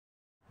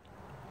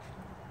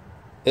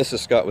This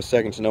is Scott with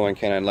Second to No One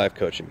Canine Life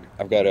Coaching.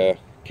 I've got a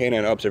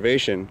canine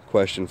observation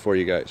question for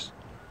you guys.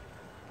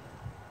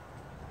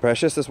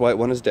 Precious, this white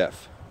one, is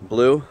deaf.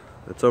 Blue,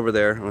 that's over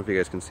there, I don't know if you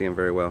guys can see him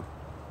very well,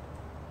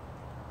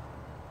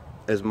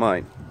 is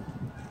mine.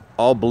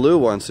 All Blue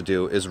wants to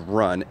do is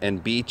run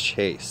and be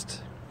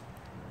chased.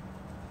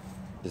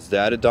 Is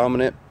that a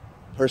dominant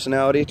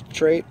personality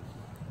trait?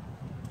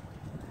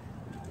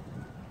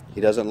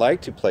 He doesn't like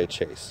to play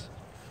chase.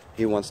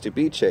 He wants to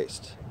be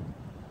chased.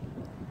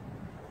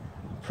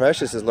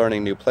 Precious is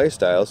learning new play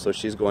styles, so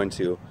she's going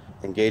to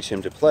engage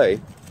him to play.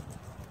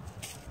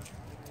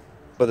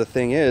 But the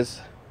thing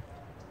is,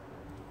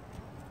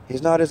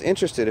 he's not as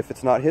interested if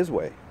it's not his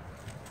way.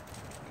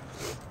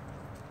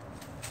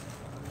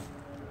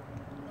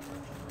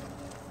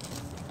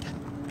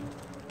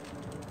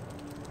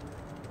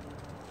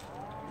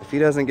 If he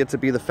doesn't get to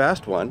be the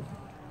fast one,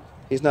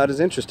 he's not as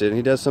interested, and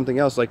he does something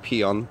else like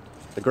pee on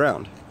the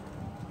ground.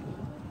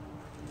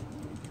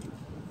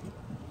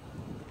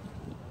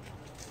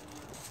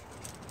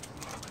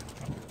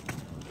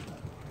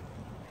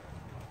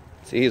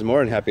 See, he's more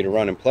than happy to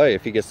run and play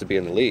if he gets to be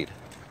in the lead.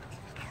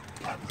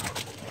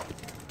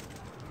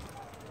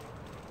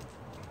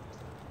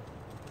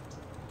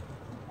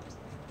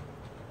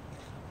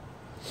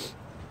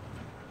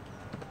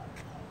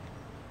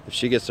 If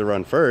she gets to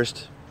run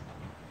first,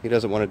 he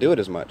doesn't want to do it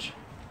as much.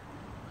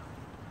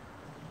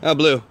 Oh,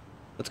 Blue,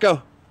 let's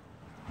go.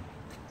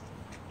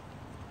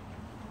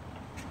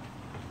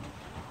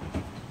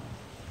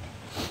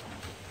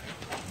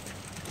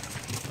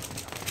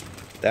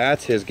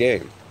 That's his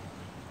game.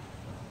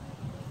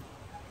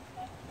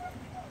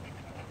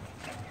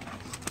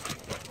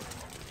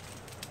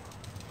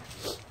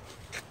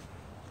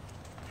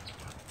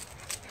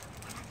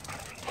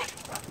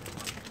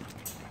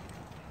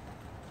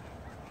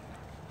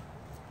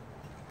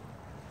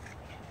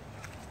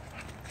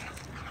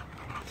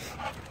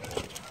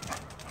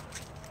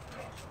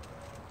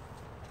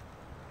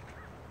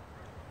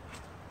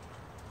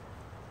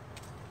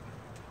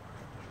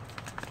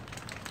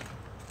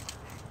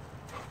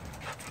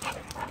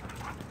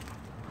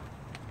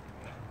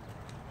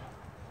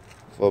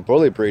 For a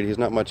bully breed, he's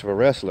not much of a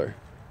wrestler.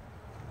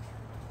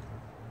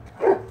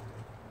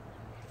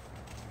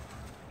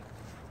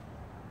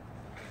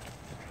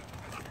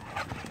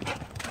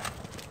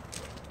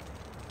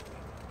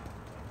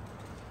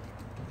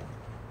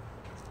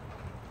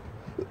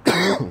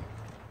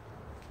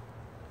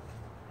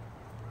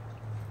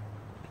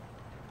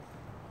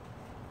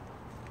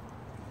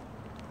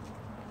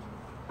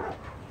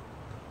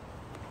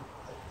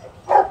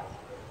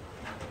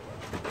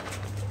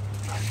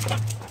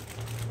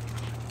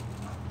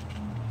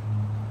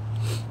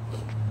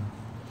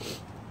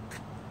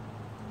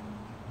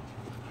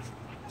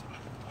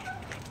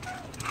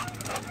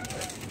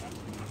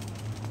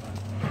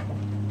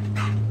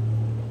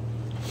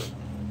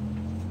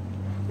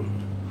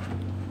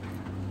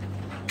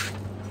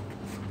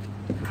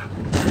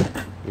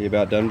 You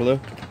about done, Blue?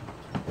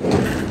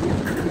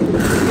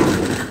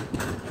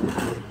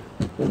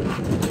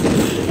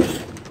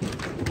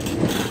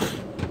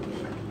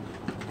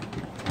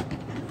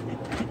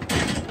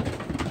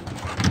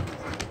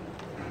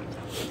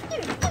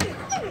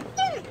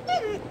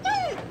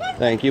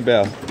 Thank you,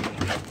 Belle.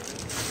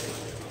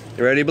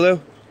 You ready,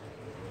 Blue?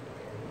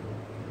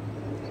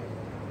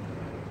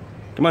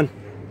 Come on.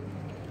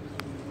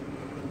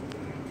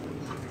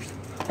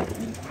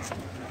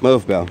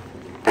 Move, Belle.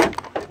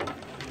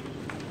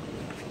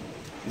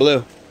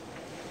 Blue,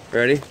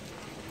 ready?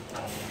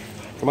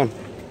 Come on,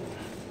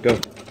 go.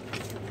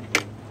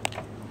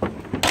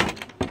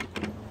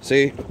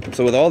 See,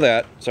 so with all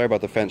that, sorry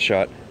about the fence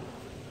shot,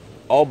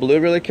 all Blue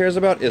really cares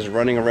about is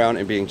running around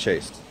and being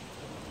chased.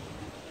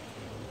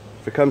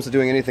 If it comes to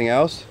doing anything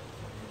else,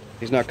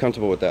 he's not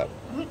comfortable with that.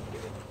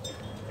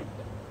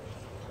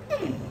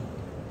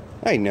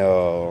 I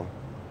know.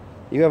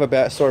 You have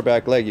a sore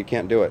back leg, you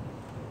can't do it.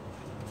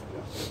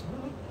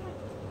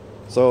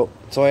 So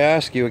I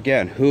ask you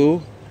again,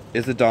 who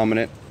is the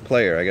dominant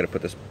player? I gotta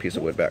put this piece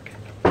of wood back.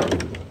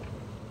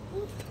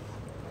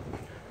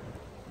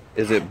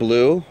 Is it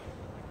Blue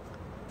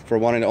for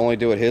wanting to only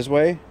do it his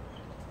way?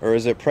 Or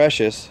is it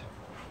Precious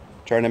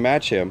trying to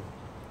match him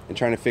and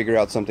trying to figure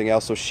out something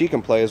else so she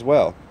can play as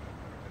well?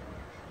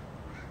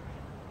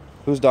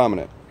 Who's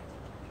dominant?